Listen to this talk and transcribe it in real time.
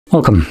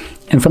Welcome.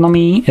 In front of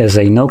me is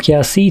a Nokia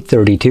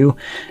C32,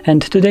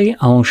 and today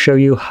I'll show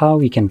you how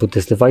we can put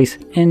this device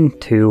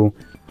into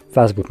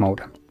Fastboot mode.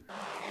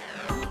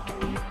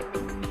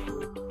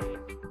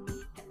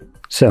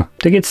 So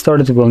to get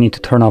started, we'll need to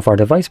turn off our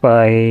device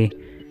by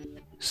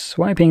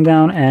swiping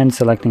down and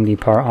selecting the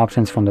power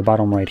options from the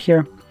bottom right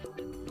here,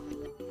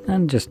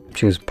 and just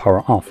choose power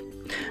off.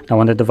 Now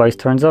when the device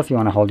turns off, you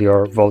want to hold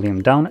your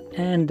volume down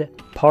and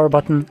power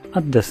button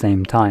at the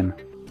same time.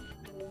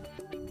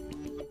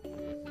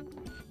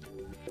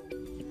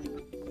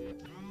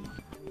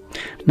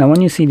 Now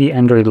when you see the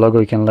Android logo,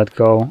 you can let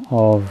go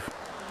of,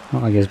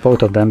 well, I guess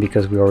both of them,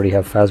 because we already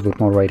have Fastboot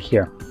mode right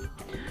here.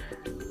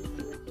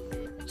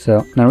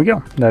 So there we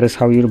go. That is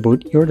how you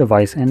boot your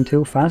device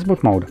into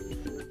Fastboot mode.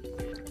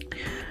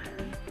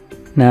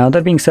 Now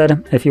that being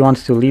said, if you want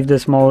to leave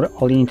this mode,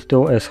 all you need to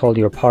do is hold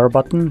your power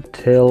button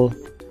till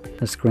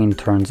the screen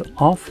turns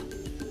off.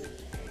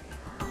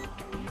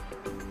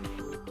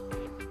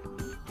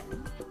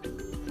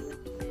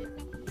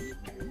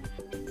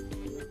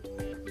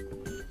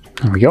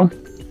 There we go.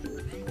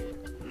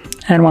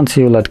 And once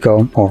you let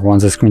go, or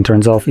once the screen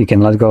turns off, you can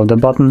let go of the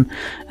button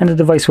and the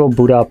device will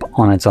boot up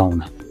on its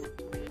own.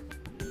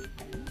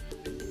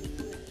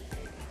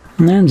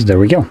 And there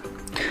we go.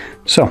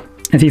 So,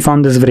 if you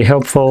found this video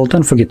helpful,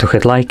 don't forget to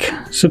hit like,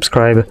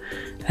 subscribe,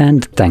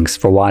 and thanks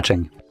for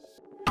watching.